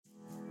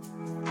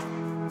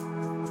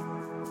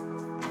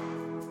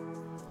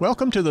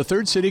Welcome to the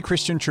Third City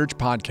Christian Church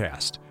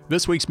podcast.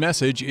 This week's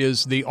message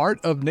is The Art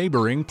of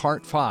Neighboring,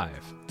 Part 5,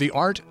 The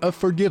Art of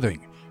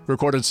Forgiving,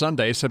 recorded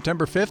Sunday,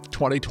 September 5th,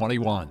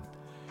 2021.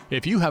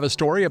 If you have a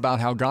story about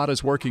how God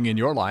is working in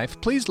your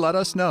life, please let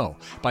us know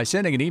by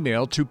sending an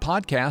email to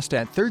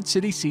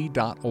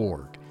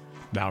podcast@thirdcityc.org.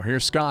 Now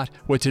here's Scott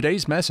with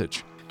today's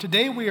message.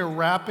 Today we are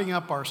wrapping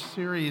up our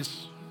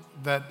series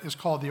that is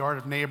called The Art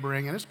of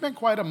Neighboring, and it's been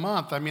quite a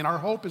month. Our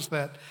hope is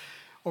that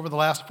over the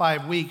last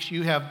 5 weeks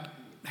you have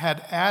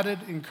had added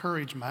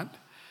encouragement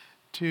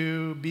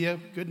to be a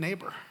good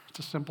neighbor. It's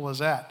as simple as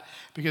that.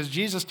 Because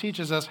Jesus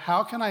teaches us,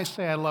 how can I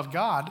say I love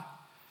God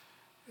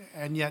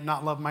and yet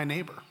not love my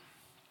neighbor?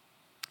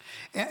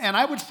 And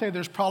I would say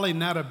there's probably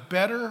not a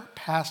better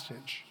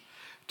passage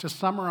to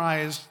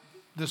summarize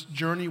this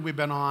journey we've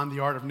been on,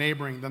 the art of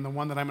neighboring, than the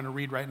one that I'm going to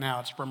read right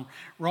now. It's from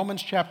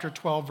Romans chapter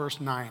 12,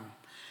 verse 9.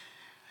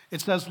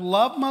 It says,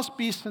 love must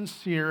be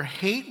sincere,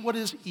 hate what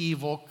is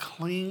evil,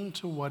 cling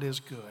to what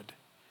is good.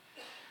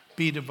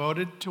 Be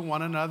devoted to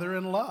one another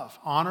in love.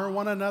 Honor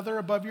one another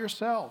above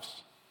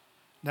yourselves.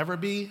 Never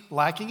be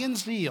lacking in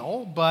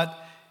zeal, but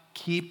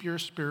keep your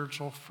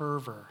spiritual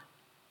fervor.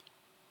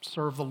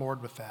 Serve the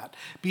Lord with that.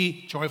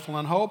 Be joyful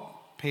in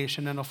hope,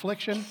 patient in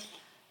affliction,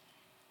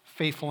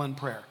 faithful in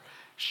prayer.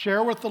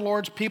 Share with the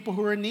Lord's people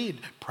who are in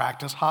need.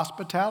 Practice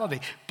hospitality.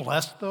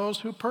 Bless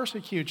those who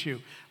persecute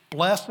you.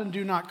 Bless and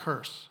do not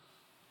curse.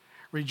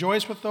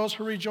 Rejoice with those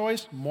who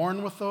rejoice.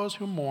 Mourn with those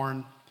who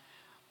mourn.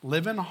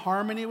 Live in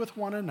harmony with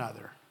one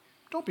another.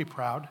 Don't be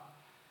proud,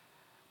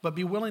 but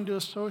be willing to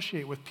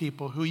associate with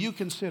people who you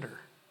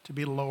consider to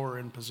be lower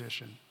in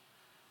position.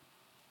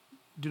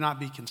 Do not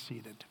be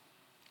conceited.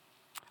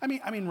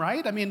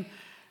 Right? If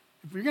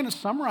you're going to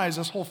summarize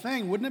this whole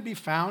thing, wouldn't it be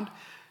found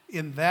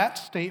in that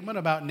statement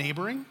about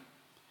neighboring?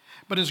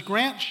 But as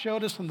Grant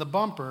showed us in the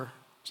bumper,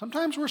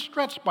 sometimes we're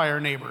stretched by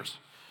our neighbors.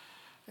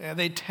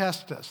 They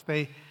test us.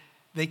 They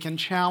can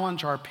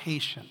challenge our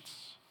patience.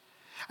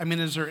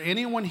 Is there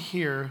anyone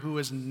here who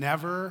has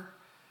never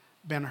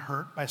been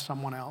hurt by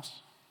someone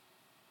else?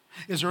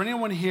 Is there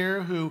anyone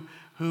here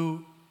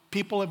who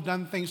people have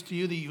done things to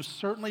you that you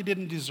certainly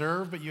didn't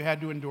deserve, but you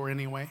had to endure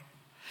anyway?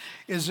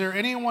 Is there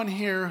anyone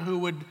here who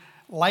would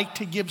like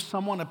to give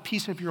someone a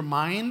piece of your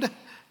mind?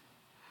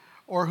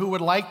 Or who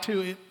would like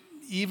to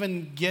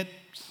even get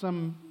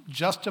some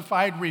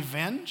justified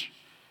revenge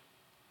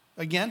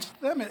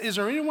against them? Is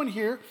there anyone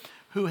here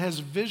who has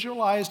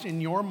visualized in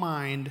your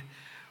mind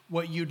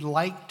what you'd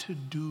like to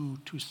do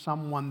to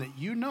someone that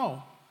you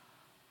know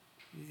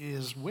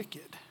is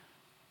wicked?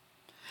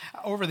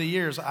 Over the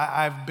years,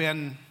 I've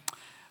been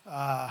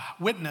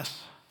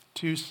witness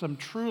to some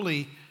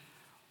truly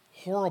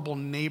horrible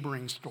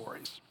neighboring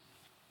stories.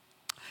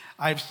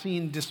 I've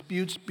seen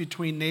disputes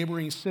between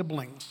neighboring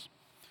siblings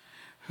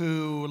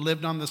who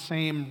lived on the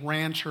same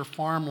ranch or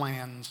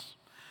farmlands,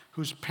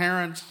 whose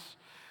parents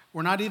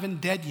were not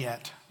even dead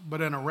yet, but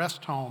in a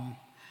rest home,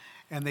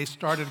 and they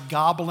started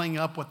gobbling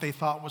up what they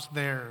thought was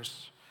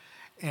theirs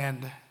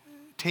and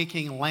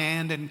taking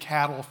land and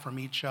cattle from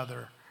each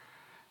other,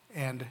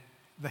 and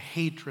the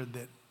hatred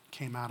that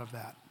came out of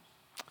that.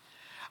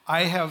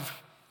 I have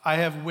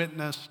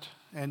witnessed,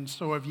 and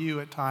so have you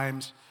at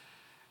times,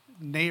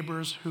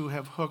 neighbors who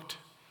have hooked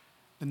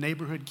the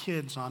neighborhood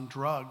kids on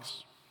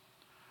drugs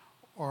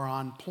or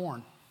on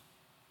porn.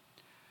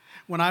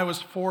 When I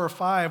was 4 or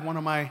 5, one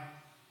of my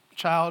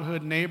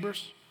childhood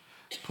neighbors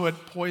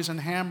put poison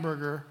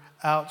hamburger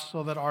out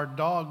so that our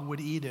dog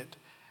would eat it,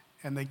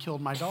 and they killed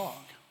my dog.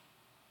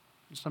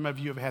 Some of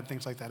you have had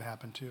things like that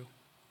happen too.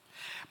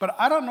 But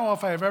I don't know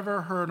if I've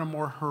ever heard a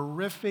more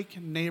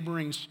horrific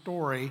neighboring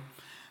story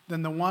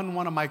than the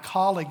one of my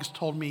colleagues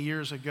told me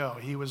years ago.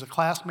 He was a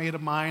classmate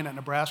of mine at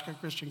Nebraska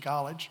Christian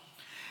College,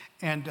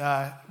 and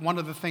one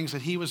of the things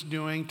that he was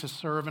doing to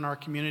serve in our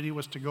community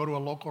was to go to a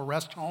local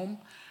rest home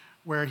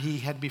where he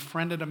had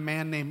befriended a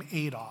man named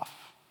Adolf.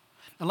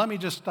 Now let me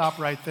just stop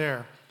right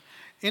there.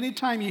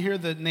 Anytime you hear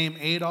the name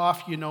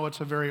Adolf, you know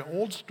it's a very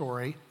old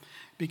story,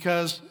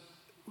 because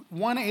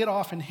one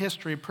Adolf in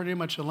history pretty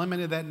much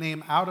eliminated that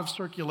name out of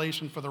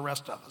circulation for the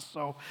rest of us.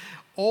 So,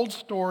 old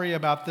story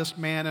about this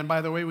man, and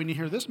by the way, when you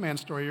hear this man's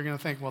story, you're going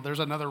to think, well,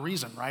 there's another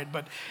reason, right?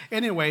 But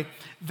anyway,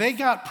 they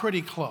got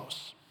pretty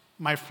close,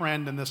 my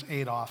friend and this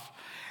Adolf.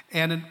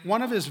 And in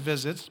one of his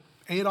visits,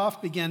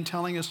 Adolf began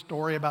telling a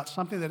story about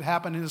something that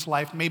happened in his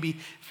life maybe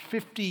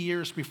 50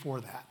 years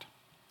before that,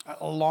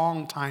 a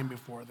long time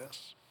before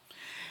this.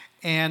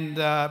 And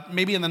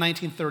maybe in the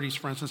 1930s,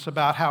 for instance,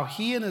 about how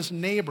he and his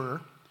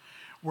neighbor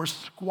were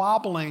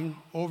squabbling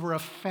over a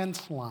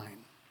fence line.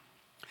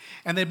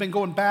 And they'd been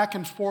going back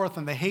and forth,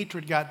 and the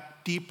hatred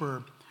got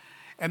deeper.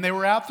 And they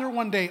were out there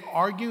one day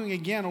arguing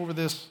again over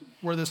this,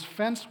 where this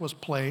fence was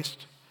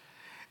placed.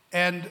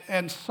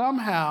 And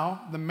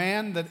somehow, the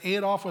man that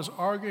Adolf was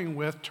arguing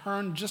with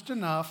turned just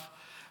enough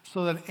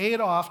so that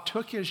Adolf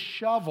took his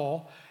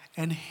shovel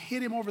and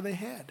hit him over the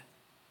head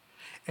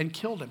and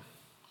killed him.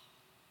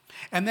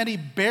 And then he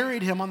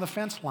buried him on the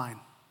fence line.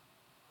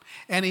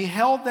 And he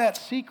held that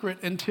secret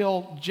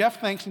until,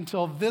 Jeff thinks,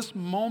 until this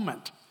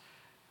moment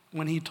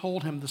when he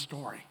told him the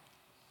story.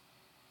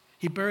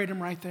 He buried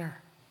him right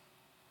there.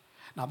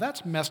 Now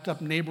that's messed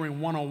up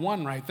neighboring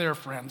 101 right there,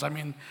 friends. I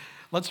mean,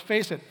 let's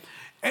face it.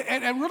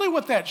 And really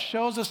what that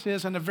shows us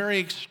is, in a very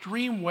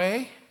extreme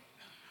way,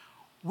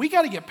 we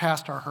got to get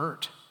past our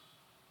hurt.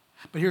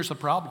 But here's the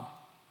problem.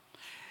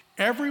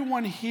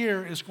 Everyone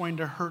here is going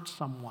to hurt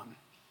someone.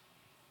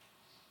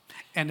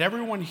 And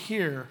everyone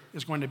here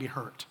is going to be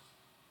hurt.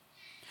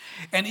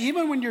 And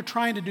even when you're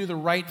trying to do the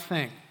right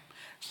thing,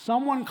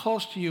 someone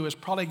close to you is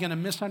probably going to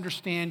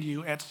misunderstand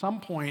you at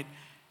some point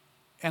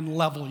and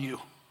level you.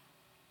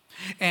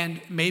 And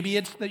maybe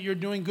it's that you're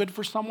doing good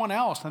for someone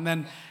else, and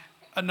then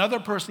another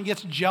person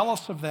gets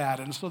jealous of that,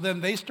 and so then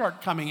they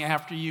start coming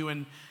after you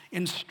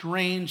in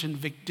strange and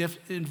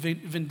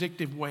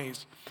vindictive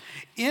ways.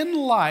 In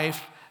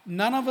life,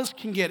 none of us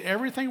can get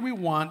everything we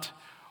want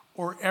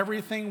or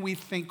everything we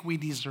think we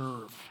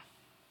deserve.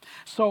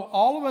 So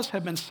all of us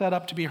have been set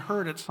up to be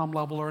hurt at some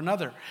level or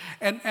another.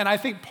 And I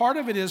think part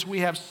of it is we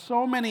have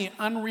so many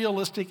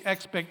unrealistic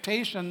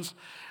expectations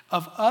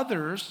of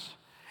others,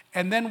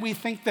 and then we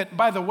think that,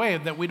 by the way,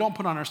 that we don't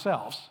put on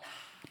ourselves,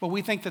 but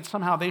we think that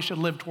somehow they should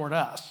live toward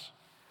us.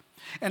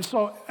 And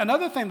so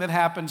another thing that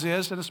happens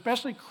is, and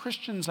especially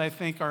Christians, I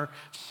think, are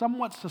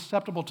somewhat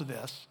susceptible to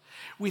this.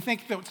 We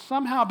think that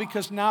somehow,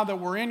 because now that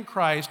we're in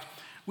Christ,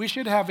 we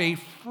should have a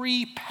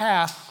free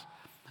pass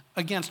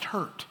against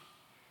hurt,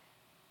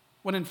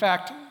 when in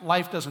fact,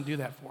 life doesn't do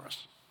that for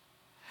us.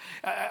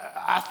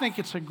 I think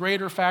it's a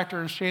greater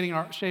factor in shaping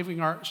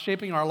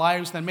our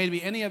lives than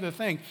maybe any other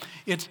thing.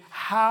 It's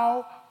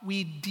how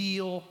we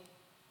deal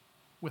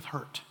with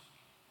hurt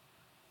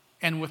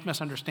and with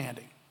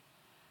misunderstanding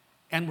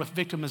and with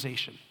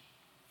victimization.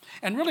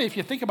 And really, if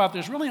you think about it,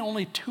 there's really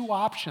only two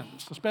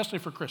options, especially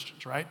for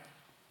Christians, right?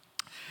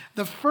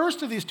 The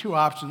first of these two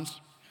options,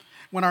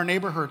 when our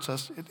neighbor hurts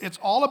us, it's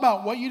all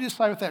about what you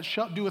decide with that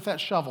do with that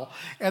shovel.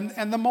 And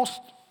the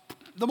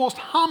most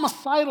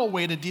homicidal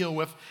way to deal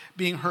with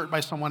being hurt by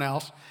someone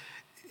else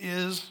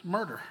is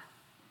murder.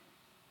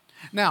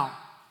 Now,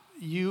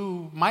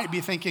 you might be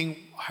thinking,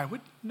 I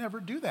would never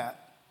do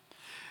that.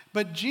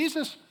 But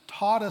Jesus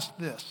taught us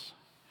this.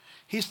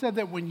 He said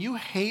that when you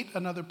hate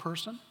another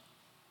person,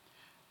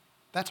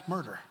 that's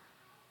murder.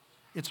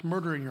 It's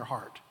murder in your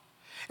heart.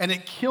 And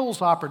it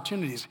kills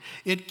opportunities.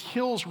 It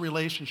kills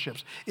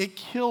relationships. It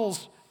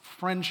kills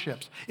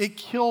friendships. It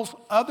kills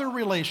other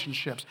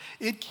relationships.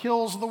 It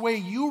kills the way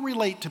you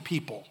relate to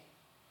people.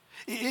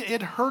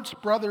 It hurts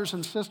brothers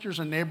and sisters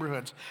in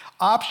neighborhoods.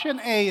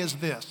 Option A is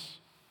this: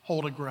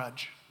 hold a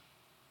grudge.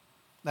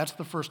 That's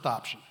the first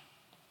option.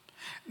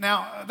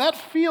 Now, that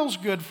feels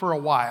good for a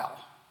while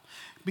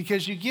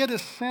because you get a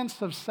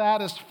sense of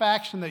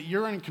satisfaction that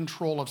you're in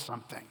control of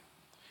something.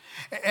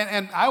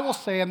 And I will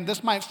say, and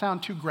this might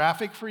sound too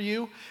graphic for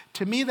you,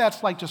 to me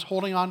that's like just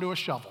holding onto a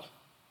shovel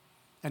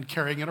and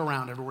carrying it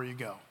around everywhere you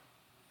go.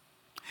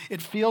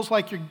 It feels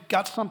like you've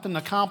got something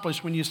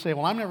accomplished when you say,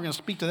 well, I'm never going to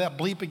speak to that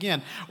bleep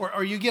again.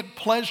 Or you get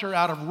pleasure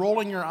out of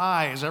rolling your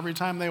eyes every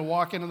time they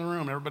walk into the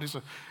room. Everybody's,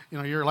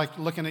 you're like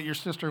looking at your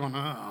sister going,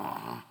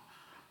 oh,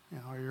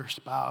 or your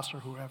spouse or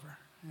whoever,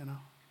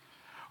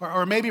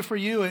 Or maybe for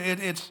you,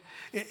 it's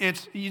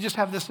you just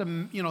have this,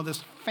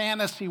 this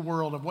fantasy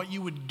world of what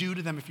you would do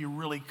to them if you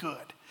really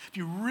could. If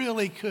you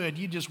really could,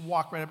 you just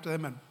walk right up to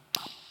them and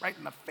right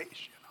in the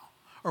face,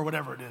 or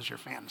whatever it is your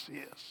fantasy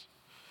is.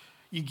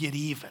 You get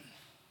even.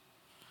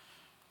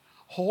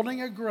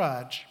 Holding a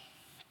grudge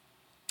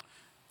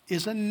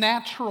is a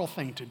natural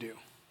thing to do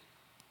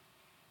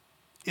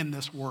in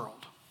this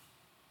world,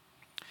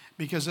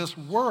 because this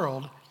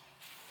world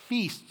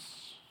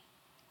feasts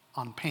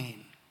on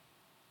pain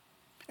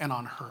and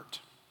on hurt.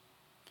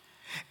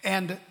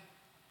 And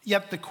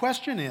yet the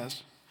question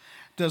is,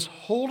 does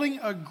holding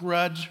a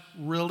grudge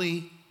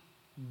really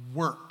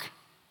work?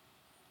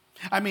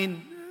 I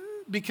mean,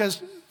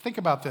 because think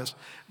about this.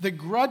 The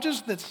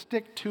grudges that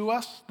stick to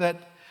us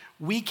that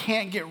we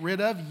can't get rid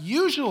of,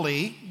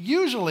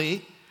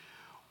 usually,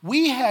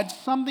 we had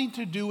something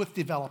to do with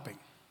developing.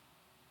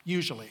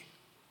 Usually.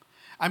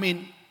 I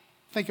mean,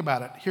 think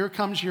about it. Here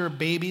comes your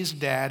baby's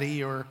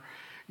daddy or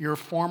your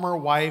former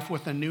wife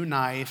with a new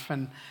knife,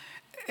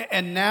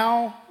 and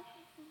now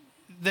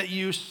that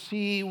you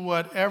see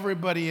what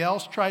everybody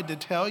else tried to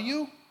tell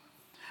you,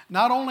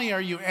 not only are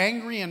you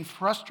angry and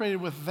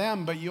frustrated with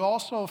them, but you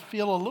also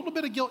feel a little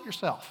bit of guilt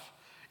yourself,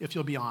 if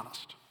you'll be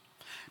honest.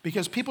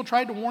 Because people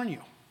tried to warn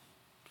you,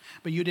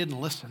 but you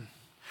didn't listen.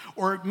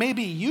 Or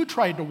maybe you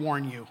tried to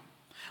warn you,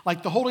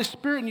 like the Holy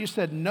Spirit, and you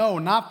said, no,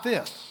 not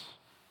this.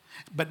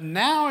 But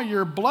now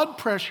your blood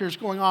pressure is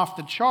going off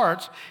the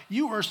charts.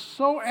 You are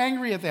so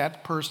angry at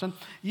that person.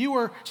 You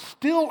are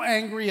still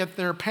angry at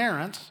their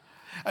parents.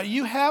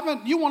 You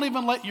won't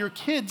even let your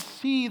kids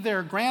see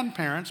their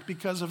grandparents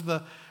because of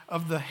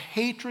the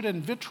hatred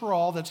and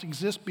vitriol that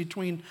exists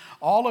between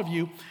all of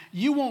you.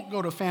 You won't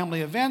go to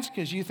family events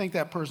because you think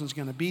that person's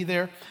going to be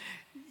there.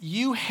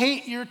 You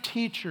hate your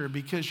teacher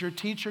because your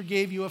teacher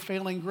gave you a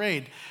failing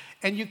grade.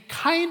 And you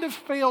kind of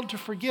failed to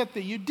forget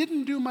that you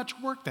didn't do much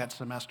work that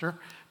semester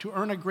to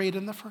earn a grade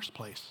in the first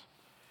place.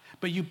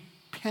 but you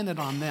pin it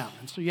on them.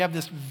 And so you have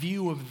this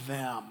view of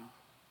them.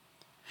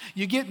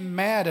 You get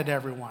mad at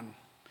everyone.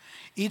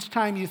 Each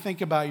time you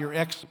think about your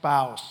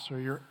ex-spouse or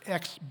your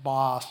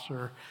ex-boss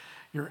or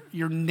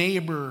your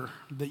neighbor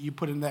that you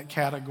put in that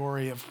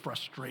category of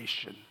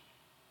frustration.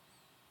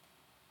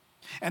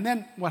 And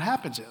then what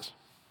happens is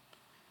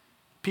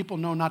people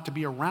know not to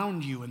be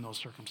around you in those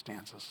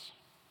circumstances.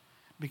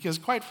 Because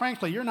quite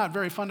frankly, you're not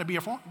very fun to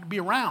be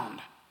around.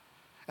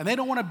 And they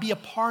don't want to be a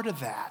part of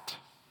that.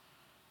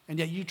 And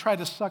yet you try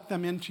to suck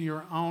them into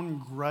your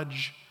own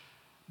grudge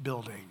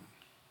building.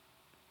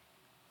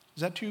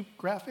 Is that too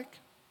graphic?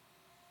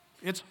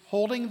 It's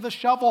holding the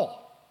shovel.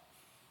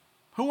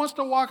 Who wants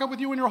to walk up with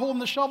you when you're holding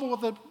the shovel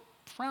with a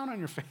frown on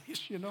your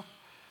face, you know?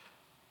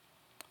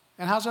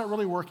 And how's that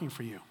really working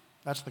for you?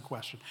 That's the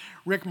question.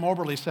 Rick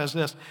Moberly says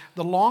this: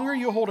 the longer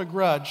you hold a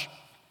grudge,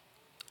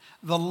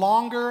 the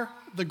longer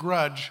the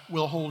grudge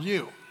will hold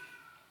you.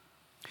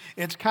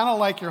 It's kind of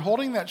like you're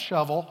holding that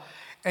shovel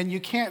and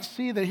you can't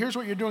see that here's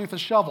what you're doing with the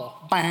shovel.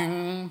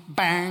 Bang,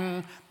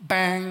 bang,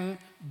 bang,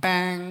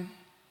 bang.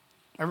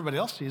 Everybody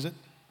else sees it,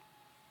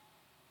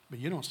 but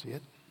you don't see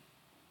it.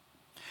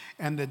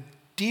 And the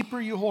deeper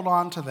you hold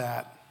on to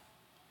that,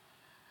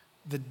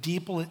 the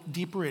deeper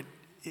it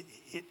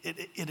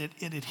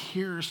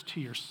adheres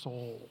to your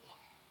soul.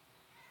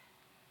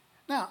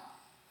 Now,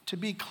 to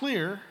be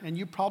clear, and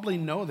you probably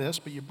know this,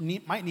 but you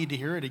might need to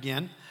hear it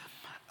again,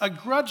 a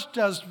grudge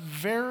does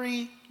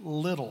very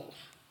little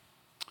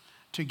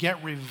to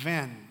get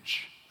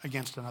revenge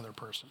against another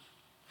person.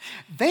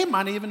 They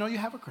might even know you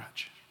have a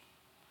grudge.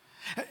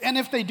 And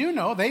if they do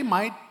know, they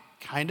might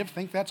kind of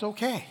think that's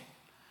okay,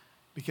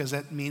 because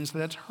that means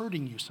that it's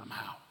hurting you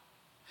somehow.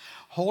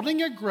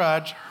 Holding a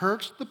grudge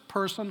hurts the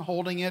person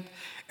holding it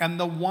and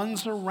the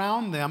ones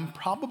around them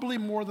probably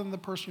more than the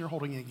person you're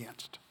holding it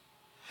against.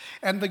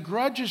 And the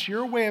grudge is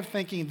your way of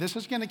thinking, this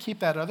is going to keep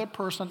that other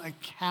person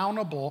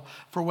accountable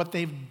for what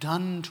they've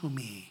done to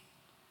me.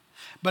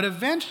 But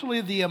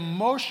eventually, the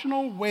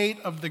emotional weight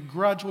of the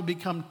grudge will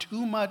become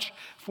too much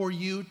for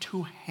you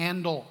to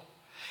handle.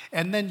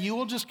 And then you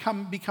will just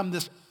become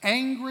this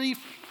angry,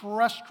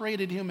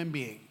 frustrated human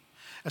being,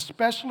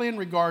 especially in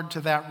regard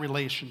to that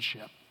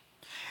relationship.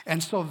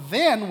 And so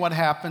then what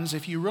happens,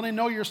 if you really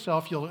know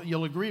yourself,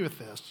 you'll agree with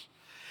this,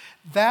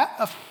 that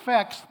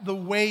affects the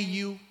way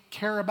you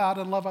care about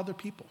and love other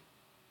people.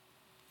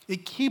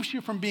 It keeps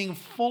you from being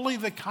fully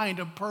the kind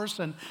of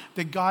person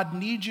that God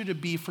needs you to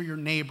be for your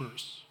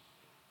neighbors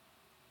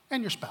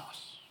and your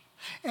spouse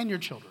and your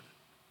children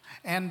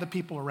and the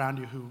people around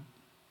you who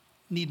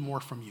need more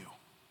from you.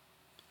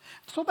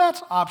 So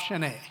that's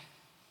option A.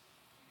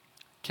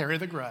 Carry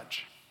the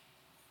grudge.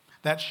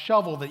 That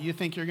shovel that you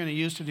think you're going to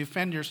use to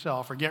defend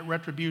yourself or get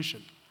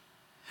retribution,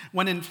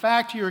 when in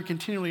fact you are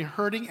continually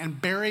hurting and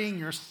burying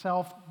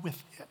yourself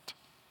with it.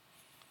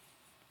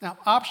 Now,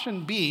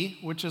 option B,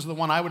 which is the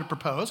one I would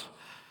propose,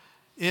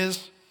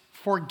 is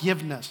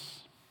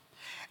forgiveness.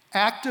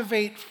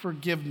 Activate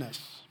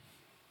forgiveness.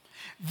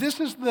 This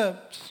is the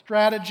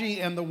strategy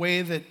and the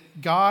way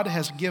that God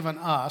has given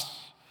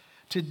us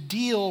to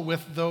deal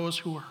with those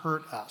who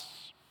hurt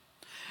us.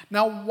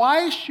 Now,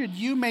 why should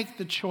you make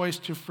the choice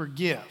to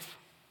forgive?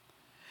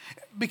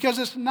 Because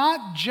it's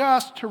not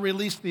just to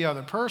release the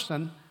other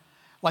person,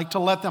 like to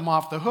let them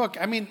off the hook.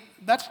 I mean,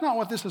 that's not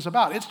what this is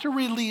about. It's to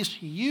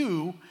release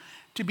you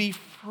to be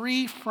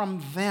free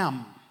from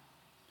them.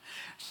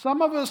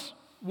 Some of us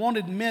won't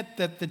admit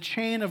that the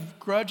chain of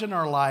grudge in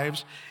our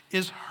lives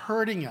is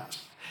hurting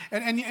us.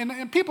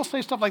 And people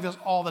say stuff like this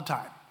all the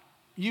time.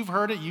 You've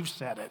heard it, you've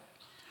said it.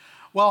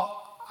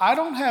 Well, I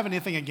don't have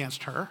anything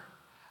against her.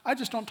 I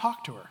just don't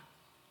talk to her.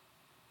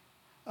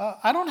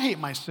 I don't hate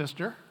my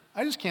sister.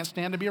 I just can't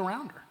stand to be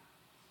around her.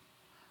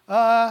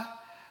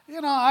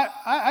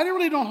 I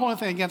really don't hold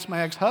anything against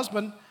my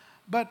ex-husband,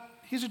 but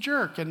he's a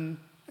jerk, and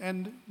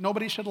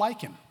nobody should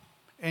like him.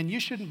 And you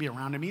shouldn't be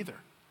around him either.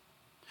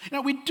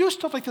 Now, we do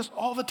stuff like this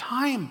all the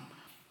time.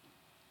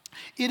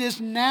 It is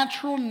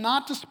natural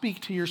not to speak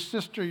to your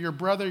sister, your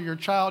brother, your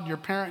child, your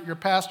parent, your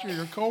pastor,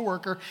 your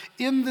coworker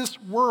in this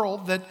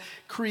world that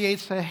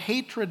creates a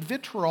hatred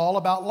vitriol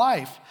about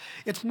life.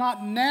 It's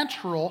not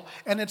natural,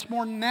 and it's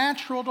more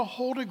natural to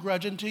hold a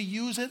grudge and to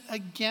use it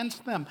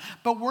against them.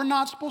 But we're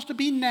not supposed to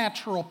be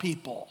natural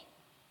people.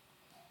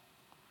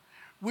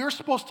 We're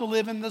supposed to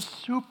live in the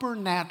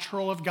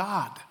supernatural of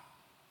God.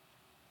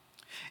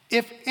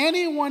 If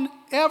anyone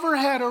ever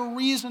had a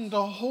reason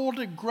to hold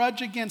a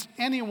grudge against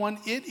anyone,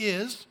 it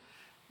is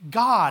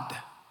God.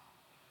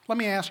 Let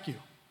me ask you,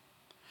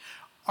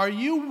 are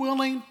you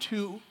willing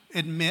to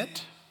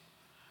admit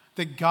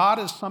that God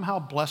has somehow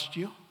blessed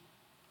you?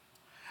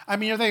 I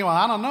mean, you're thinking, well,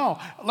 I don't know.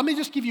 Let me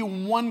just give you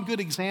one good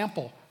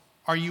example.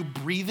 Are you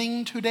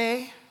breathing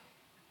today?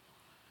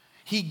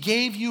 He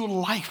gave you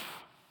life.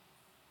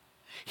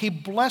 He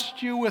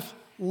blessed you with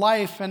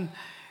life, and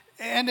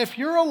if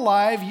you're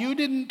alive, you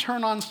didn't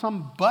turn on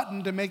some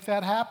button to make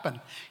that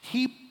happen.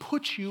 He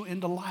put you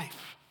into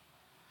life.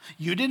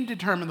 You didn't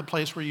determine the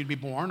place where you'd be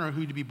born or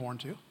who you'd be born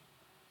to.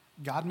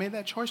 God made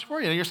that choice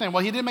for you. And you're saying,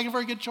 well, he didn't make a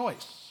very good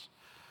choice.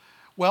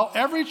 Well,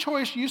 every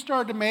choice you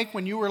started to make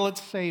when you were,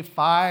 let's say,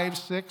 5,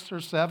 6,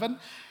 or 7,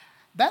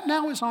 that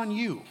now is on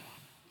you.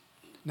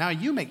 Now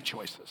you make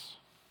choices.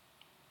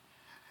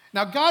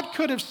 Now, God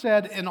could have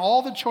said in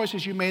all the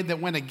choices you made that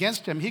went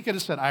against him, he could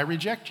have said, I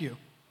reject you.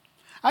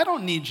 I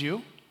don't need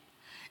you.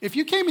 If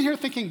you came in here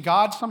thinking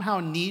God somehow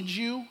needs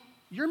you,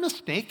 you're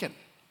mistaken.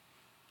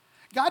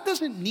 God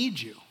doesn't need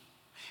you.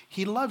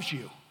 He loves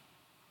you,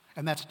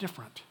 and that's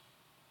different.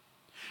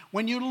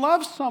 When you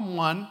love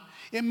someone,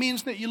 it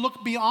means that you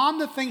look beyond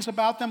the things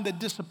about them that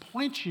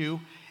disappoint you,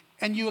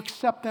 and you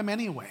accept them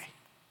anyway.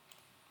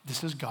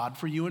 This is God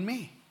for you and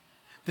me.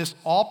 This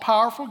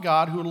all-powerful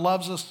God who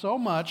loves us so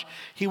much,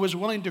 he was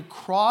willing to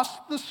cross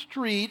the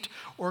street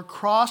or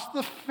cross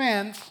the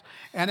fence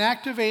and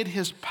activate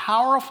his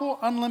powerful,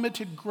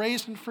 unlimited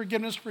grace and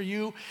forgiveness for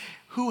you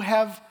who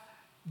have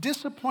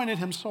disappointed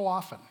him so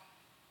often.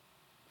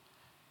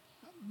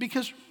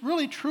 Because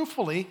really,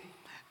 truthfully,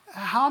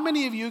 how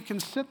many of you can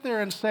sit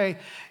there and say,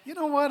 you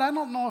know what, I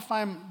don't know if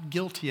I'm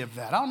guilty of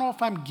that. I don't know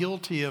if I'm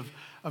guilty of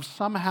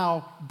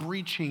somehow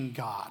breaching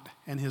God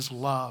and his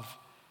love.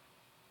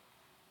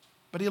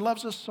 But he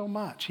loves us so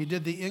much. He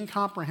did the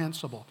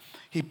incomprehensible.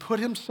 He put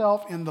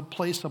himself in the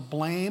place of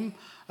blame,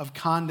 of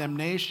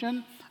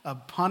condemnation,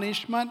 of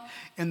punishment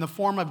in the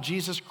form of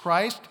Jesus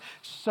Christ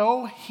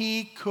so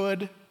he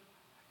could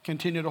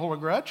continue to hold a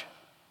grudge?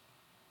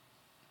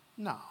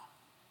 No.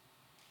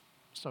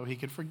 So he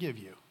could forgive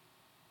you.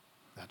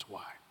 That's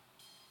why.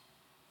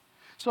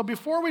 So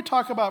before we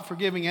talk about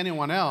forgiving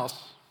anyone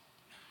else,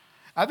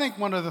 I think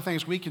one of the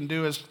things we can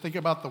do is think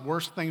about the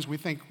worst things we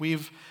think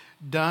we've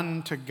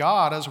done to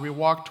God as we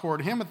walk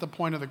toward him at the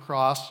point of the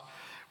cross,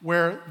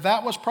 where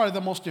that was probably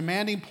the most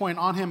demanding point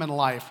on him in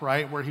life,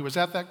 right? Where he was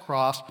at that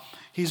cross.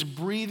 He's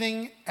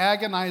breathing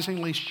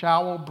agonizingly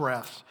shallow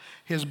breaths.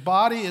 His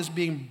body is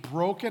being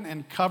broken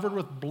and covered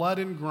with blood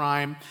and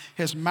grime.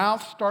 His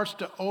mouth starts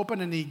to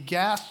open and he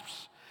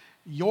gasps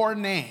your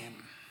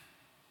name.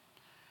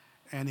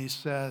 And he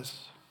says,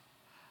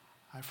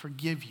 I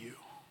forgive you.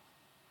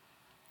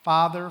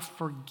 Father,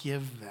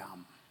 forgive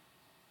them.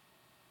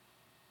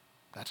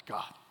 That's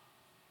God.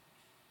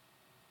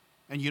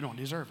 And you don't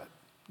deserve it.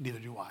 Neither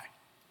do I.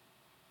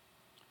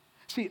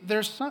 See,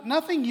 there's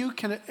nothing you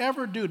can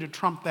ever do to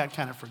trump that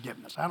kind of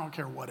forgiveness. I don't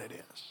care what it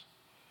is.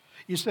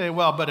 You say,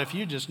 well, but if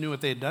you just knew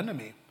what they'd done to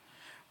me,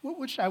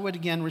 which I would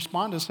again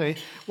respond to say,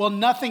 well,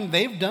 nothing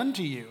they've done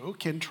to you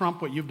can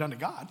trump what you've done to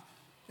God,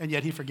 and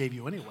yet he forgave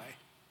you anyway.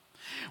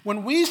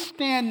 When we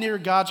stand near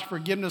God's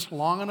forgiveness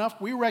long enough,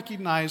 we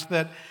recognize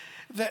that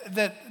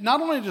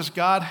not only does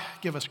God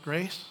give us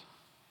grace,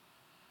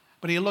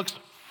 but he looks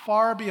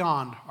far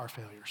beyond our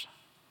failures.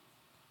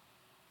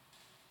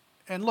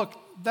 And look,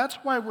 that's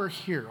why we're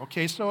here,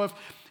 okay? So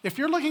if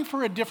you're looking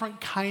for a different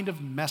kind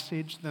of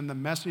message than the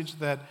message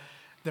that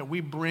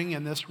we bring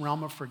in this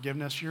realm of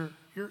forgiveness,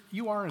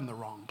 you are in the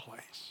wrong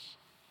place.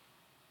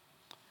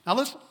 Now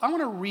I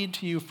want to read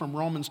to you from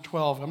Romans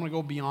 12. I'm going to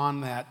go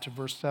beyond that to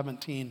verse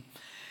 17.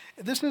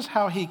 This is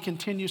how he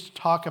continues to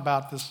talk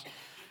about this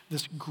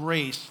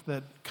grace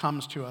that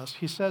comes to us.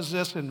 He says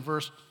this in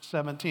verse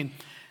 17.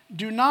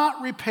 Do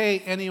not repay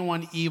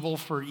anyone evil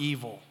for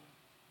evil.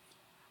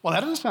 Well,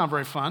 that doesn't sound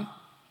very fun.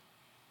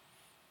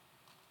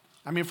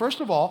 I mean, first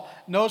of all,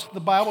 notice the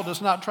Bible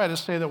does not try to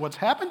say that what's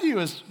happened to you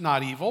is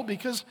not evil,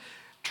 because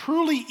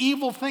truly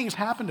evil things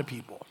happen to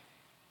people.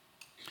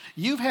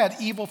 You've had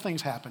evil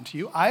things happen to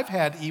you. I've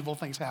had evil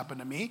things happen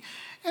to me.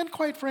 And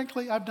quite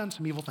frankly, I've done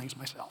some evil things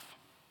myself.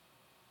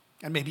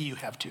 And maybe you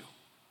have too.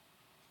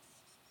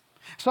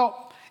 So,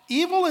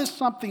 evil is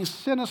something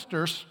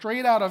sinister,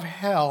 straight out of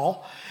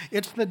hell.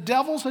 It's the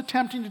devil's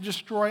attempting to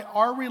destroy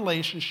our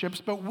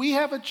relationships, but we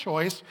have a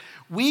choice.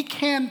 We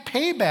can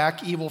pay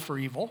back evil for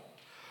evil,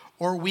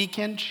 or we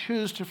can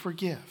choose to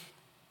forgive.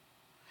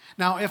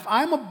 Now, if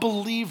I'm a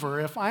believer,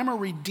 if I'm a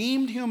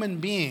redeemed human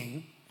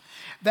being,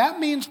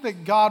 that means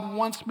that God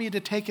wants me to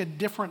take a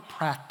different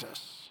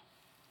practice,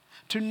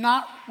 to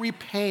not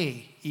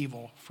repay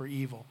evil for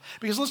evil.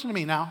 Because listen to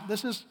me now,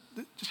 just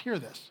hear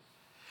this.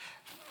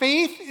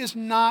 Faith is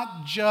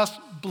not just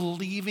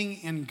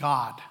believing in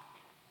God.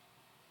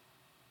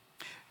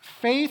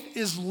 Faith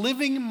is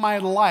living my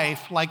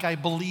life like I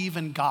believe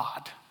in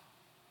God.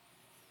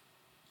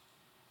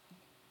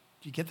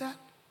 Do you get that?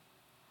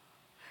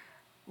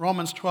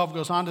 Romans 12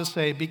 goes on to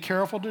say, be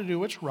careful to do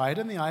what's right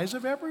in the eyes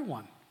of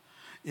everyone.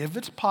 If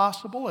it's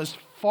possible, as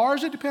far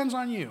as it depends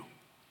on you,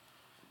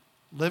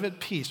 live at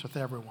peace with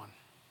everyone.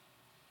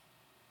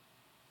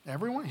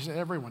 Everyone? He said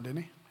everyone,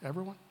 didn't he?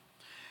 Everyone?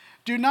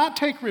 Do not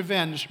take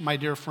revenge, my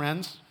dear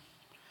friends,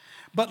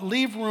 but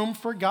leave room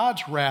for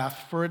God's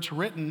wrath, for it's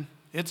written,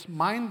 it's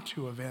mine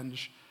to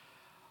avenge.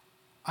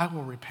 I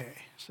will repay,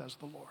 says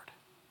the Lord.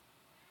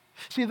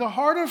 See, the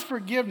heart of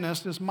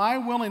forgiveness is my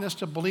willingness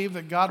to believe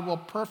that God will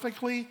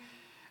perfectly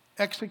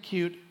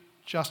execute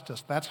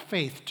justice. That's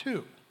faith,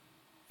 too.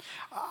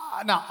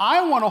 Now,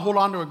 I want to hold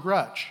on to a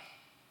grudge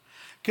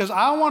because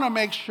I want to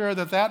make sure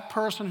that that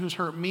person who's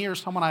hurt me or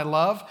someone I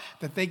love,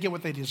 that they get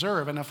what they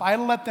deserve. And if I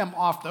let them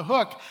off the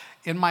hook,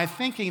 in my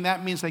thinking,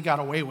 that means they got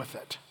away with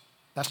it.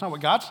 That's not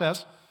what God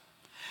says.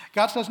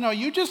 God says, no,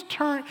 you just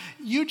turn,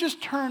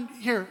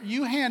 here,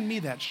 you hand me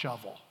that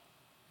shovel.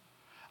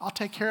 I'll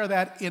take care of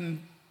that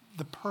in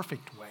the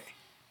perfect way,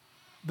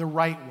 the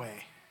right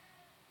way.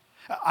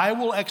 I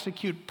will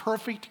execute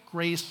perfect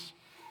grace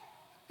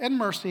and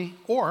mercy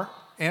or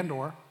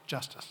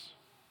justice.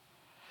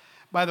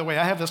 By the way,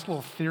 I have this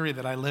little theory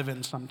that I live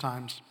in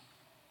sometimes.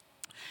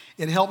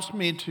 It helps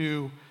me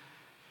to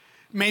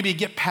maybe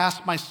get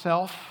past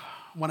myself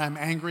when I'm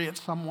angry at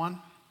someone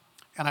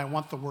and I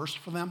want the worst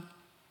for them.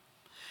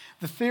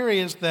 The theory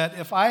is that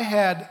if I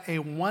had a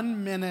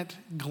 1-minute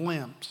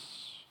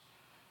glimpse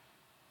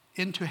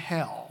into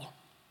hell,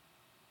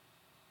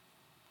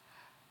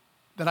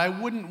 that I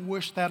wouldn't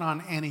wish that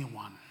on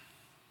anyone,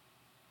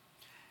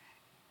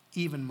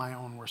 even my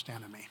own worst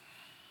enemy.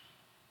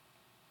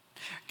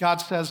 God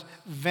says,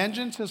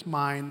 vengeance is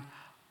mine,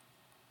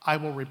 I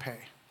will repay.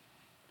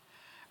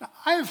 Now,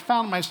 I have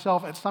found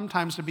myself at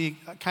sometimes to be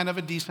kind of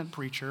a decent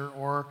preacher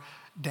or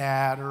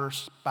dad or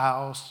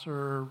spouse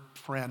or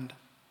friend.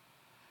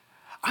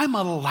 I'm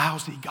a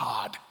lousy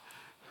God.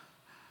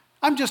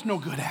 I'm just no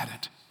good at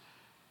it.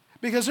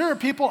 Because there are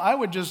people I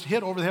would just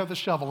hit over the head with a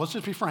shovel, let's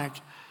just be frank,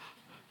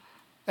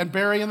 and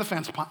bury in the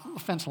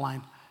fence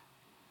line.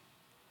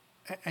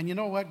 And you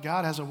know what?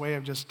 God has a way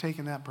of just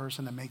taking that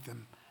person and make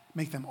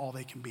them all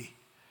they can be,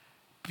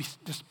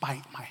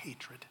 despite my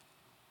hatred,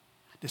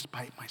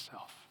 despite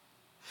myself.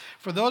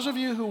 For those of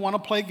you who want to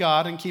play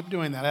God and keep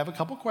doing that, I have a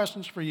couple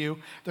questions for you.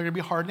 They're going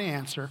to be hard to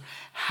answer.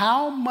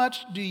 How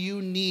much do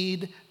you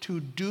need to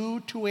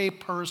do to a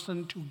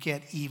person to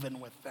get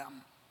even with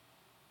them?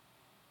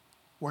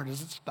 Where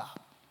does it stop?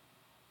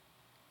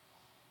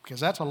 Because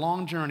that's a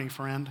long journey,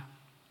 friend,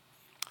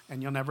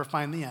 and you'll never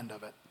find the end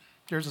of it.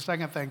 Here's the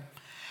second thing.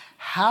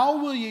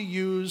 How will you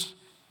use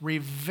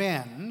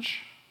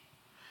revenge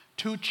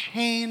to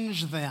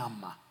change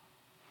them?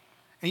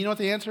 And you know what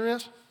the answer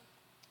is?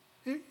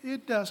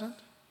 It doesn't.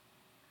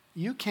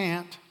 You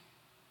can't.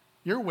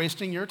 You're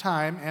wasting your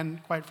time,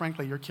 and quite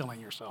frankly, you're killing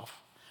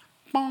yourself.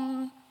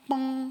 Bong,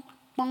 bong,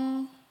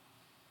 bong.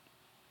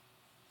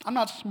 I'm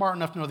not smart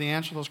enough to know the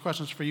answer to those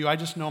questions for you. I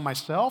just know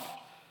myself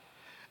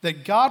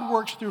that God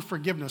works through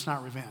forgiveness,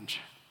 not revenge.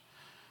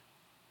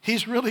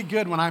 He's really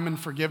good when I'm in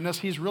forgiveness.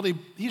 He's really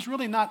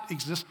not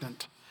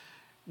existent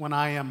when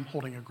I am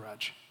holding a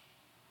grudge.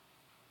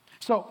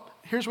 So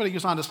here's what he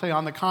goes on to say.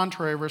 On the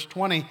contrary, verse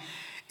 20,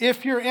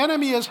 if your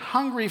enemy is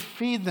hungry,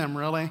 feed them,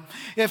 really.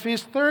 If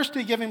he's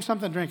thirsty, give him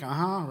something to drink.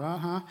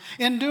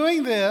 In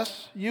doing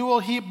this, you will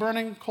heap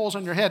burning coals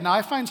on your head. Now,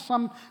 I find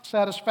some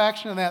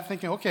satisfaction in that,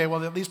 thinking, okay,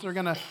 well, at least they're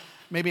going to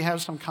maybe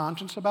have some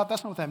conscience about it.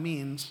 That's not what that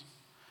means.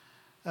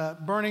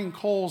 Burning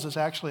coals is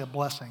actually a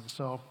blessing.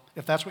 So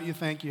if that's what you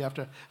think, you have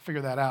to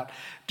figure that out.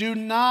 Do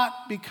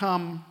not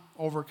become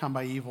overcome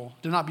by evil.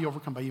 Do not be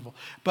overcome by evil,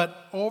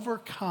 but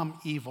overcome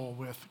evil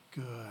with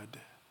good.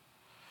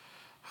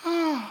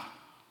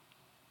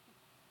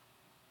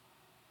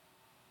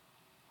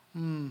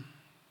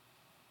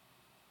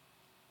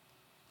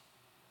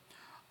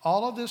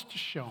 All of this to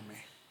show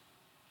me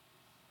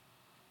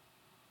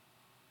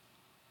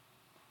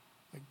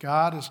that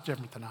God is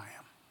different than I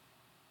am,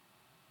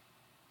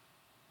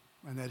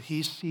 and that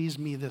he sees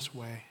me this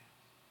way,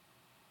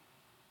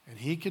 and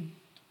he could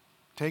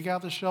take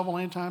out the shovel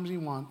anytime he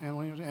wants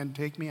and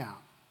take me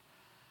out.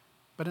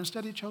 But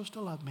instead he chose to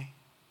love me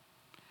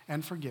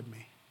and forgive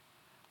me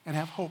and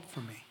have hope for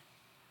me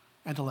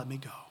and to let me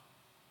go.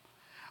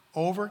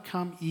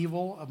 Overcome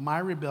evil of my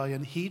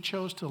rebellion, he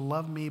chose to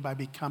love me by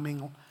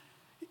coming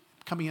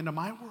into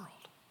my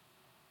world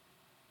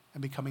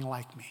and becoming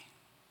like me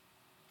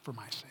for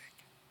my sake.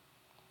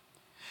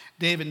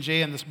 David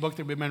J. in this book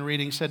that we've been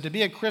reading said, to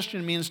be a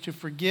Christian means to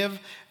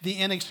forgive the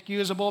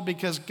inexcusable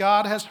because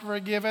God has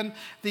forgiven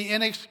the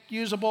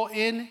inexcusable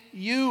in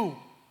you.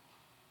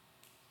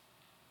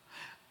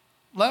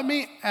 Let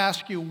me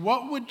ask you,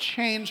 what would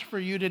change for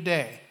you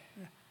today?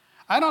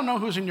 I don't know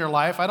who's in your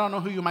life. I don't know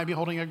who you might be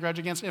holding a grudge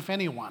against, if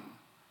anyone.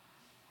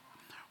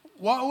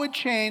 What would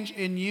change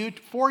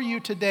for you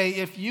today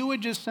if you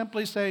would just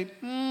simply say,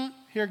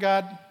 here,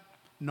 God,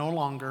 no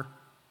longer.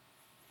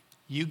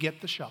 You get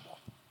the shovel.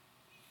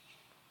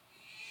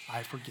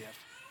 I forgive.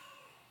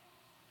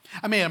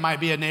 I mean, it might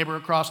be a neighbor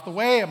across the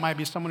way. It might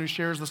be someone who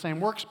shares the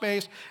same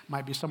workspace. It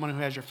might be someone who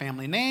has your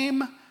family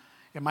name.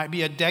 It might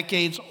be a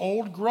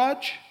decades-old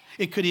grudge.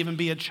 It could even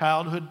be a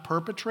childhood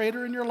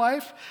perpetrator in your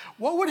life.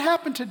 What would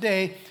happen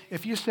today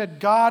if you said,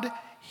 God,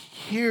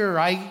 here,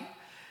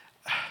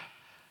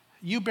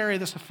 you bury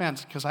this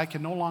offense because I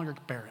can no longer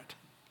bear it?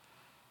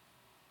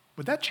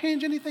 Would that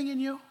change anything in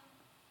you?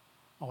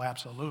 Oh,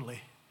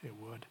 absolutely, it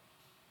would.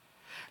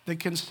 The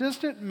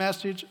consistent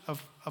message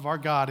of our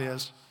God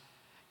is,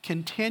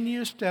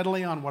 continue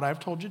steadily on what I've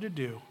told you to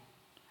do,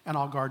 and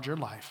I'll guard your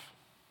life.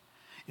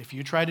 If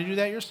you try to do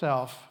that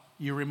yourself,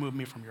 you remove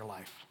me from your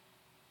life.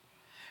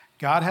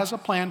 God has a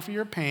plan for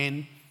your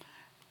pain.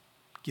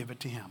 Give it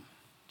to him.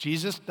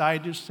 Jesus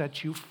died to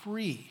set you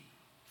free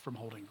from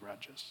holding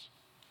grudges.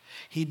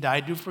 He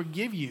died to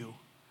forgive you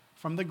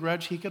from the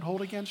grudge he could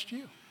hold against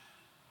you.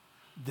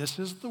 This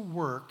is the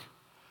work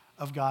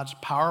of God's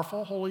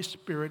powerful Holy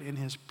Spirit in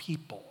his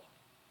people.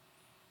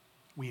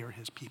 We are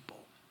his people.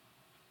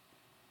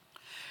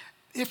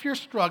 If you're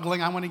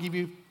struggling, I want to give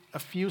you a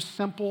few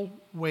simple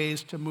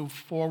ways to move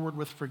forward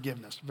with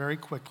forgiveness very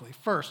quickly.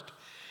 First,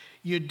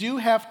 you do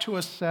have to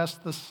assess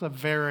the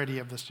severity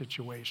of the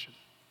situation.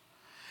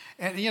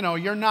 And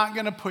you're not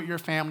going to put your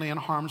family in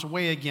harm's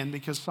way again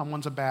because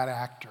someone's a bad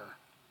actor.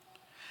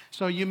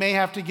 So you may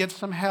have to get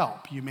some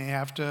help. You may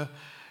have to,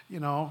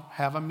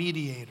 have a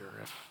mediator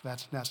if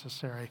that's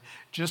necessary,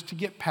 just to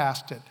get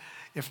past it.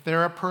 If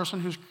they're a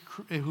person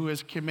who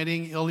is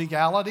committing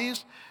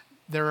illegalities,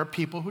 there are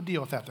people who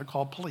deal with that. They're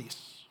called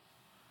police.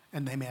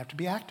 And they may have to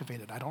be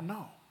activated. I don't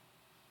know.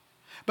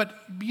 But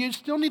you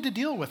still need to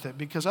deal with it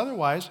because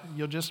otherwise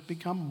you'll just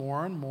become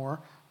more and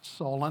more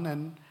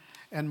sullen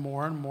and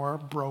more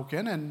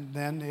broken, and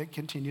then it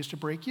continues to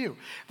break you.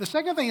 The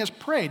second thing is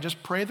pray.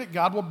 Just pray that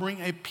God will bring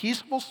a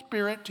peaceful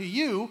spirit to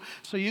you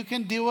so you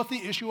can deal with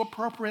the issue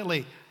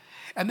appropriately.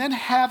 And then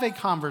have a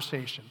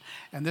conversation.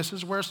 And this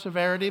is where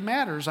severity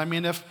matters. I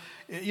mean, if,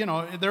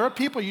 there are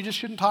people you just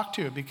shouldn't talk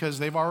to because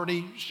they've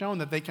already shown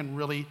that they can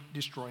really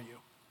destroy you.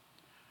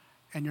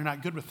 And you're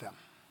not good with them.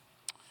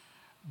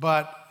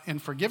 But in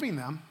forgiving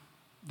them,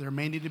 there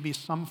may need to be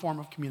some form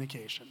of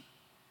communication.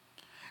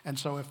 And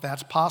so if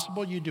that's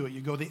possible, you do it. You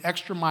go the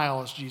extra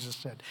mile, as Jesus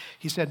said.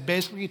 He said,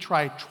 basically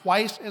try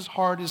twice as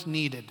hard as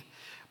needed.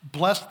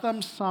 Bless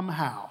them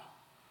somehow.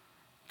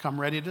 Come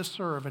ready to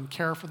serve and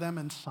care for them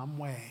in some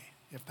way,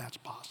 if that's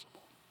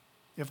possible,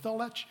 if they'll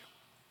let you.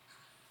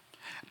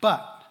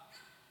 But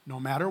no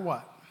matter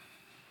what,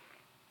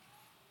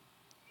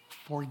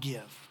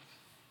 forgive.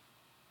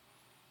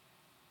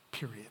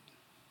 Period.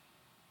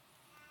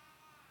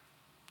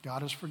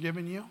 God has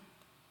forgiven you.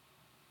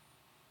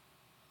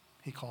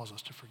 He calls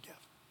us to forgive.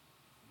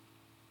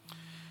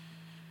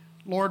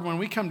 Lord, when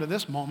we come to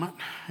this moment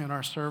in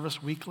our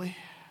service weekly,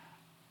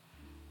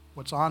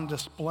 what's on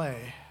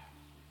display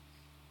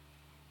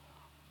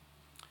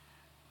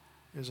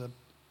is a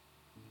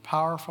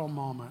powerful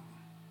moment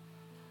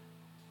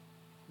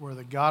where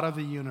the God of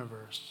the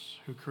universe,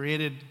 who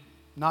created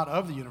not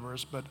of the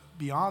universe, but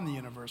beyond the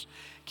universe,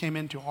 came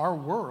into our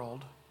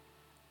world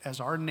as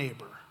our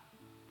neighbor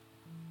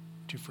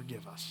to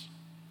forgive us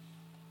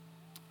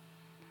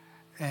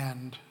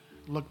and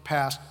look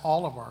past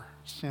all of our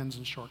sins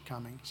and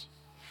shortcomings.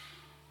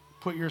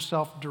 Put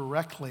yourself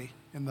directly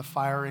in the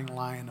firing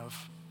line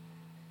of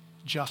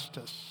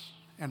justice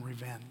and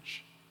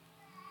revenge.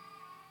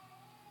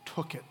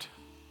 Took it,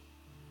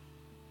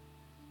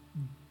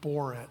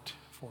 bore it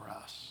for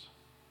us,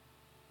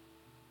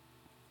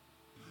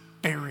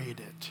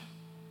 buried it,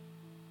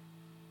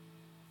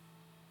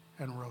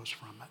 and rose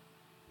from it.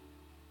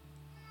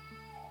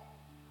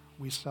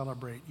 We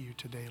celebrate you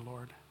today,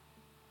 Lord,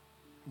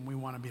 and we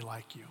want to be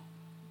like you.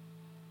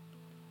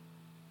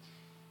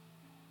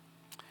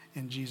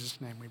 In Jesus'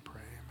 name we pray,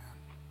 amen.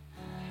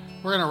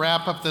 We're going to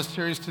wrap up this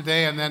series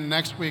today, and then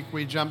next week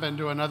we jump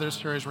into another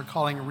series we're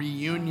calling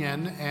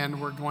Reunion,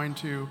 and we're going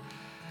to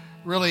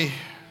really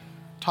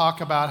talk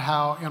about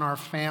how in our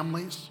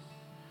families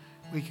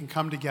we can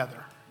come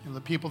together, the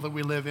people that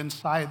we live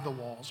inside the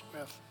walls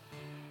with,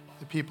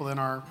 the people in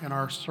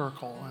our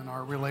circle and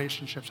our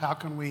relationships. How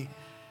can we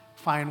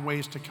find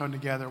ways to come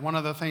together? One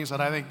of the things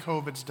that I think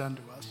COVID's done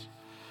to us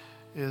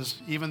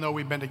is, even though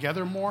we've been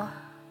together more,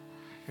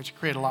 it's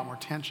created a lot more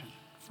tension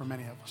for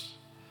many of us.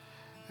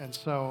 And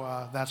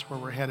so that's where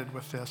we're headed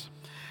with this.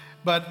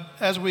 But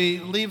as we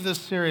leave this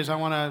series, I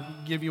want to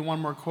give you one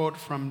more quote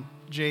from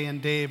Jay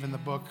and Dave in the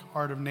book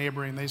Art of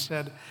Neighboring. They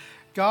said,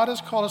 God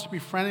has called us to be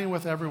friendly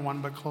with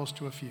everyone but close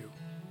to a few.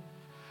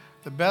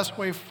 The best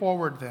way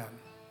forward then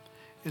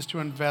is to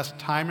invest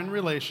time in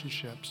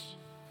relationships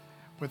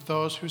with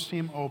those who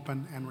seem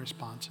open and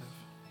responsive.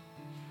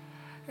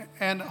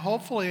 And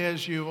hopefully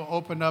as you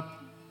opened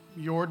up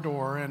your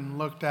door and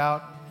looked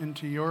out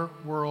into your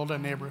world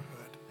and neighborhood,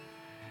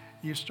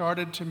 you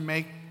started to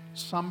make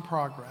some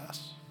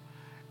progress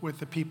with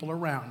the people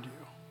around you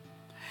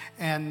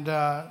and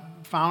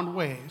found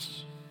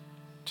ways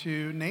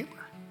to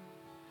neighbor.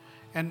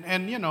 And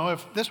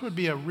if this would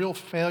be a real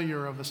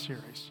failure of a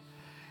series,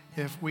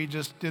 if we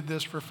just did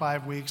this for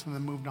 5 weeks and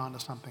then moved on to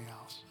something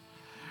else.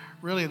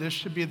 Really, this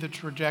should be the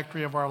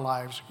trajectory of our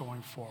lives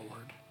going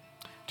forward.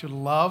 To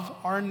love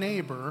our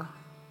neighbor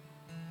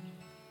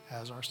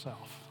as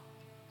ourselves.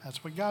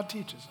 That's what God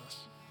teaches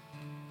us.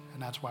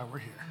 And that's why we're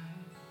here.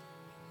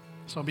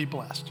 So be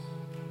blessed.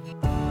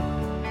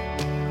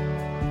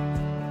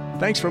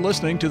 Thanks for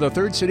listening to the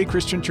Third City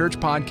Christian Church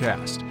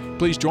podcast.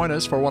 Please join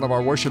us for one of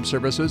our worship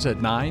services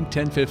at 9,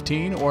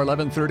 10:15, or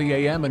 11:30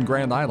 a.m. in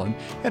Grand Island,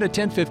 and at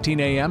 10:15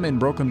 a.m. in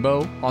Broken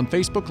Bow, on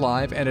Facebook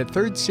Live, and at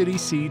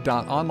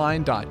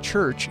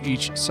thirdcityc.online.church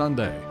each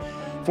Sunday.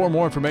 For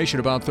more information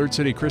about Third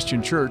City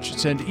Christian Church,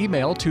 send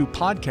email to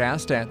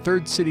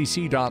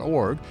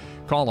podcast@thirdcityc.org,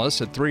 call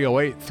us at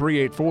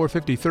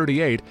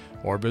 308-384-5038,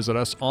 or visit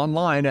us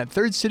online at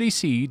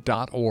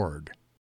thirdcityc.org.